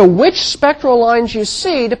 So which spectral lines you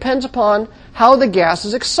see depends upon how the gas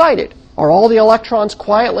is excited. Are all the electrons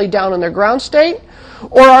quietly down in their ground state?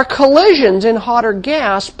 Or are collisions in hotter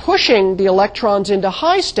gas pushing the electrons into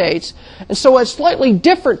high states, and so a slightly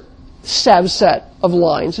different subset of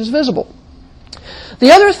lines is visible?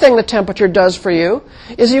 The other thing the temperature does for you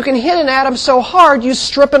is you can hit an atom so hard you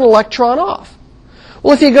strip an electron off.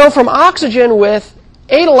 Well, if you go from oxygen with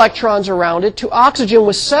 8 electrons around it to oxygen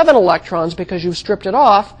with 7 electrons because you've stripped it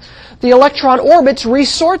off, the electron orbits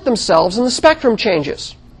resort themselves and the spectrum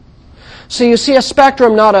changes. So you see a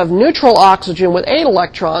spectrum not of neutral oxygen with 8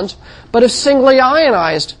 electrons, but of singly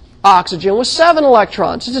ionized Oxygen with 7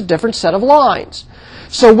 electrons. It's a different set of lines.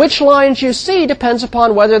 So which lines you see depends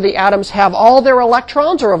upon whether the atoms have all their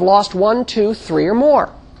electrons or have lost 1, 2, 3, or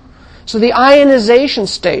more. So the ionization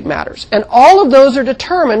state matters. And all of those are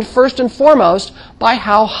determined, first and foremost, by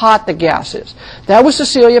how hot the gas is. That was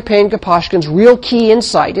Cecilia Payne-Gaposchkin's real key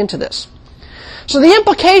insight into this. So the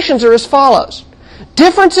implications are as follows.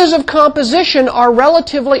 Differences of composition are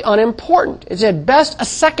relatively unimportant. It's at best a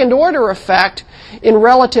second-order effect in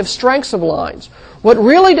relative strengths of lines. What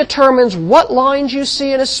really determines what lines you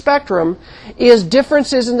see in a spectrum is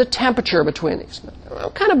differences in the temperature between these.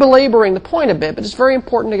 I'm kind of belaboring the point a bit, but it's very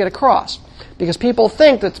important to get across. Because people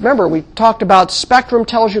think that, remember, we talked about spectrum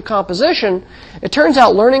tells you composition. It turns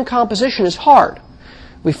out learning composition is hard.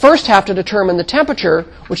 We first have to determine the temperature,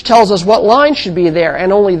 which tells us what line should be there,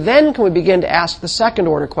 and only then can we begin to ask the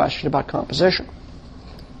second-order question about composition.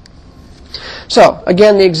 So,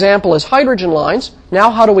 again, the example is hydrogen lines.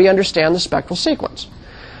 Now, how do we understand the spectral sequence?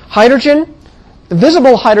 Hydrogen, the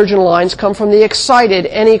visible hydrogen lines come from the excited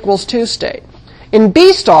n equals 2 state. In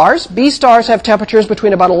B stars have temperatures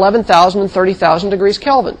between about 11,000 and 30,000 degrees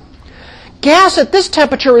Kelvin. Gas at this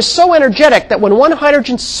temperature is so energetic that when one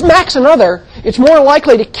hydrogen smacks another, it's more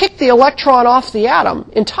likely to kick the electron off the atom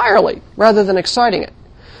entirely rather than exciting it.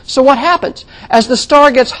 So what happens? As the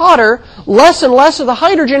star gets hotter, less and less of the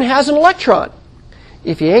hydrogen has an electron.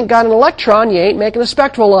 If you ain't got an electron, you ain't making a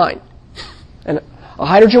spectral line. And a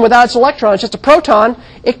hydrogen without its electron is just a proton.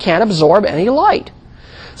 It can't absorb any light.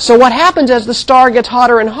 So what happens as the star gets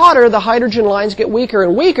hotter and hotter, the hydrogen lines get weaker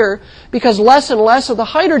and weaker because less and less of the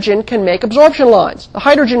hydrogen can make absorption lines. The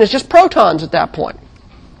hydrogen is just protons at that point.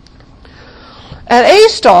 At A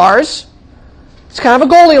stars, it's kind of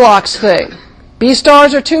a Goldilocks thing. B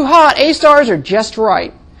stars are too hot. A stars are just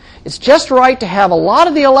right. It's just right to have a lot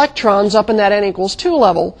of the electrons up in that n equals 2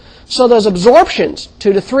 level, so those absorptions,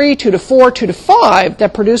 2 to 3, 2 to 4, 2 to 5,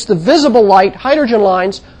 that produce the visible light hydrogen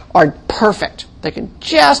lines are perfect. They can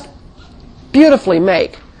just beautifully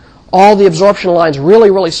make all the absorption lines really,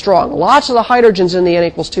 really strong. Lots of the hydrogens in the n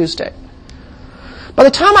equals 2 state. By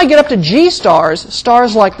the time I get up to G stars,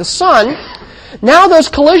 stars like the sun, now those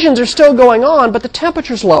collisions are still going on, but the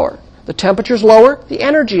temperature's lower. The temperature's lower, the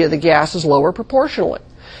energy of the gas is lower proportionally.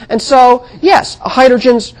 And so, yes, a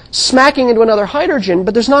hydrogen's smacking into another hydrogen,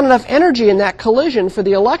 but there's not enough energy in that collision for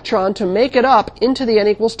the electron to make it up into the n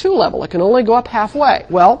equals 2 level. It can only go up halfway.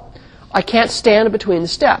 Well, I can't stand between the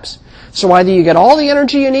steps. So either you get all the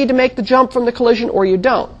energy you need to make the jump from the collision or you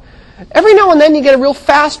don't. Every now and then you get a real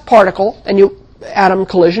fast particle, atom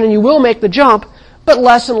collision, and you will make the jump, but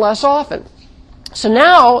less and less often. So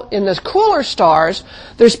now, in the cooler stars,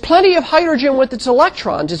 there's plenty of hydrogen with its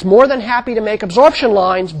electrons. It's more than happy to make absorption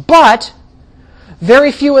lines, but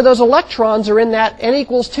very few of those electrons are in that n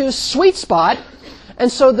equals 2 sweet spot,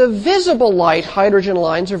 and so the visible light hydrogen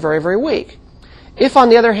lines are very, very weak. If, on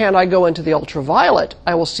the other hand, I go into the ultraviolet,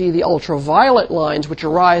 I will see the ultraviolet lines, which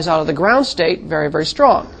arise out of the ground state, very, very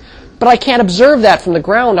strong. But I can't observe that from the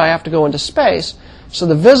ground. I have to go into space, so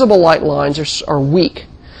the visible light lines are weak.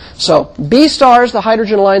 So B stars, the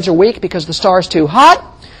hydrogen lines are weak because the star is too hot.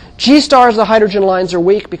 G stars, the hydrogen lines are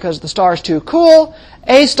weak because the star is too cool.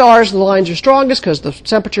 A stars, the lines are strongest because the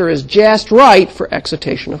temperature is just right for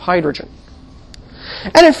excitation of hydrogen.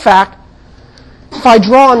 And in fact, if I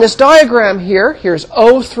draw on this diagram here, here's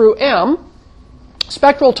O through M,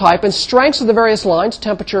 spectral type, and strengths of the various lines,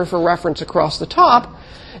 temperature for reference across the top,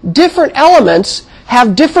 different elements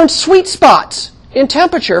have different sweet spots in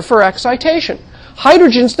temperature for excitation.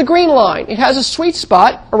 Hydrogen's the green line. It has a sweet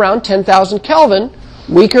spot around 10,000 Kelvin,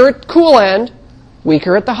 weaker at cool end,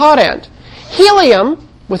 weaker at the hot end. Helium,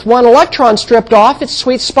 with one electron stripped off, its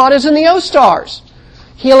sweet spot is in the O stars.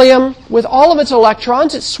 Helium, with all of its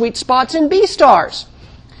electrons, its sweet spot's in B stars.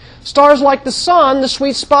 Stars like the sun, the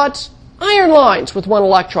sweet spot's iron lines with one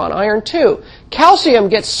electron, iron 2. Calcium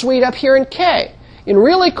gets sweet up here in K. In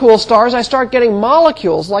really cool stars, I start getting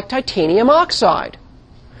molecules like titanium oxide.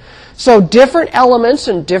 So different elements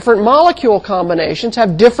and different molecule combinations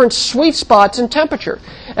have different sweet spots in temperature.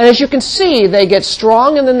 And as you can see, they get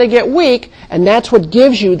strong and then they get weak, and that's what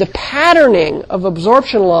gives you the patterning of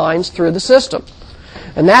absorption lines through the system.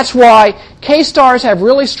 And that's why K stars have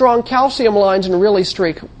really strong calcium lines and really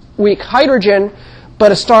weak hydrogen,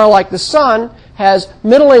 but a star like the sun has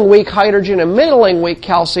middling weak hydrogen and middling weak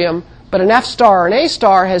calcium, but an F star or an A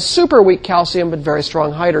star has super weak calcium but very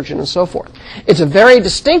strong hydrogen, and so forth. It's a very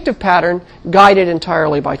distinctive pattern guided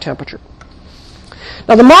entirely by temperature.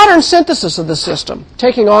 Now, the modern synthesis of the system,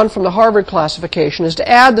 taking on from the Harvard classification, is to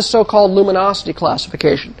add the so-called luminosity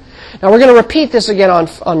classification. Now, we're going to repeat this again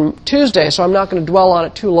on Tuesday, so I'm not going to dwell on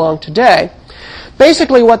it too long today.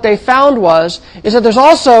 Basically, what they found is that there's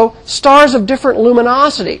also stars of different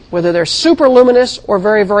luminosity, whether they're superluminous or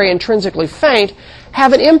very, very intrinsically faint,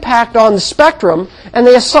 have an impact on the spectrum, and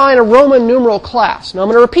they assign a Roman numeral class. Now, I'm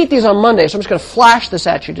going to repeat these on Monday, so I'm just going to flash this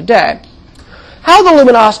at you today. How the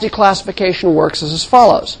luminosity classification works is as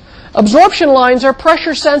follows. Absorption lines are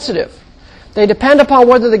pressure sensitive. They depend upon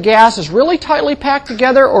whether the gas is really tightly packed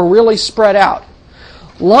together or really spread out.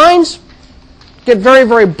 Lines get very,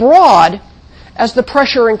 very broad as the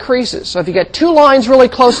pressure increases. So if you get two lines really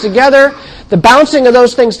close together, the bouncing of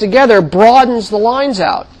those things together broadens the lines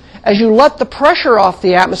out. As you let the pressure off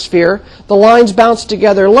the atmosphere, the lines bounce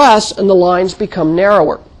together less and the lines become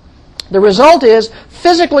narrower. The result is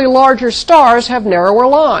physically larger stars have narrower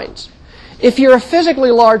lines. If you're a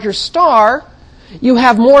physically larger star, you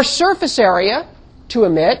have more surface area to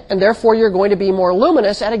emit, and therefore you're going to be more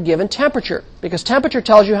luminous at a given temperature, because temperature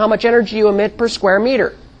tells you how much energy you emit per square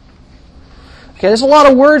meter. Okay, there's a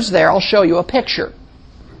lot of words there. I'll show you a picture.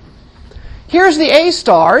 Here's the A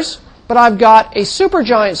stars, but I've got a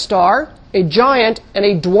supergiant star, a giant, and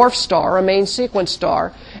a dwarf star, a main sequence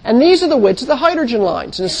star. And these are the widths of the hydrogen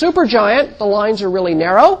lines. In a supergiant, the lines are really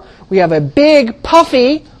narrow. We have a big,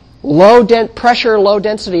 puffy, low-pressure,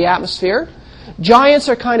 low-density atmosphere. Giants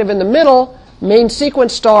are kind of in the middle. Main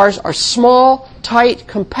sequence stars are small, tight,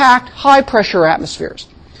 compact, high-pressure atmospheres.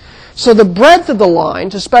 So the breadth of the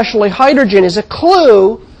lines, especially hydrogen, is a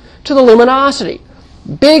clue to the luminosity.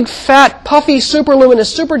 Big, fat, puffy,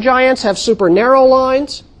 superluminous supergiants have super narrow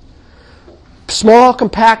lines. Small,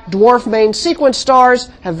 compact, dwarf main sequence stars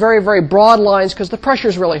have very, very broad lines because the pressure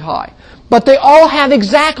is really high. But they all have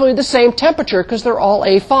exactly the same temperature because they're all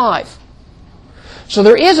A5. So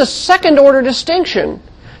there is a second-order distinction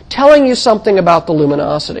telling you something about the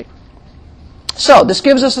luminosity. So this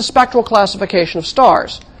gives us a spectral classification of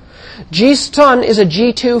stars. G-Sun is a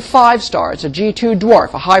G2 5-star. It's a G2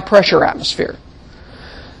 dwarf, a high-pressure atmosphere.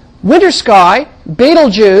 Winter sky,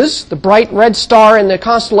 Betelgeuse, the bright red star in the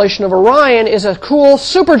constellation of Orion, is a cool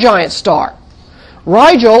supergiant star.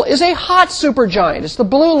 Rigel is a hot supergiant. It's the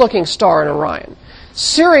blue-looking star in Orion.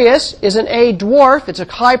 Sirius is an A dwarf. It's a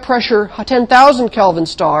high-pressure 10,000 Kelvin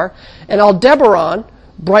star. And Aldebaran,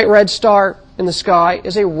 bright red star in the sky,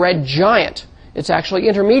 is a red giant. It's actually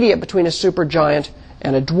intermediate between a supergiant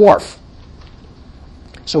and a dwarf.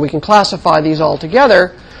 So we can classify these all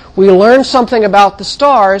together. We learn something about the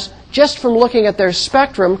stars just from looking at their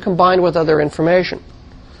spectrum combined with other information.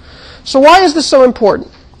 So why is this so important?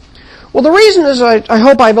 Well, the reason is, I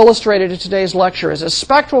hope I've illustrated in today's lecture, is a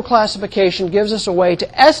spectral classification gives us a way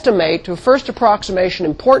to estimate, to a first approximation,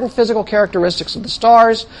 important physical characteristics of the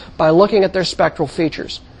stars by looking at their spectral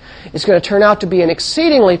features. It's going to turn out to be an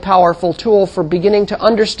exceedingly powerful tool for beginning to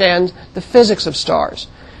understand the physics of stars.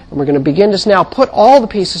 And we're going to begin to now put all the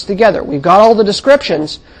pieces together. We've got all the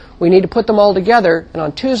descriptions. We need to put them all together, and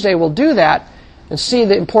on Tuesday we'll do that and see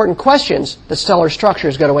the important questions that stellar structure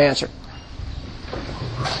is going to answer.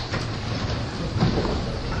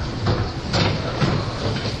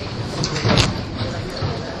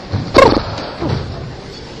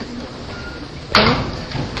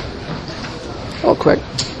 Oh, quick.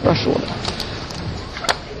 Rushed a little bit.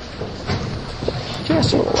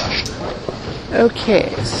 Just a little rushed.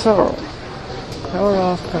 Okay, so power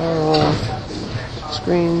off,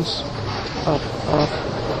 screens, up,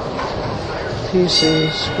 PC,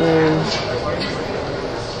 screen,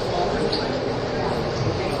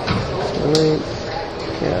 delete,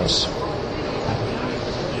 yes,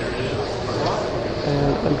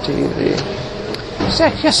 and empty the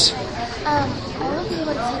set, yes. I won't be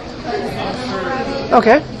able to take the Friday.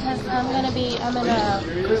 Okay. Because I'm in a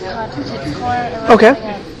group called Tick Core. Okay.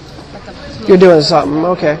 You're doing something,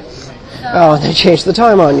 okay. Oh, they changed the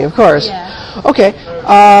time on you, of course. Yeah. Okay.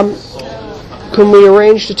 Can we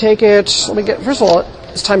arrange to take it? Let me get. First of all,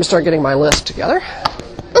 it's time to start getting my list together.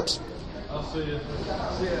 Oops.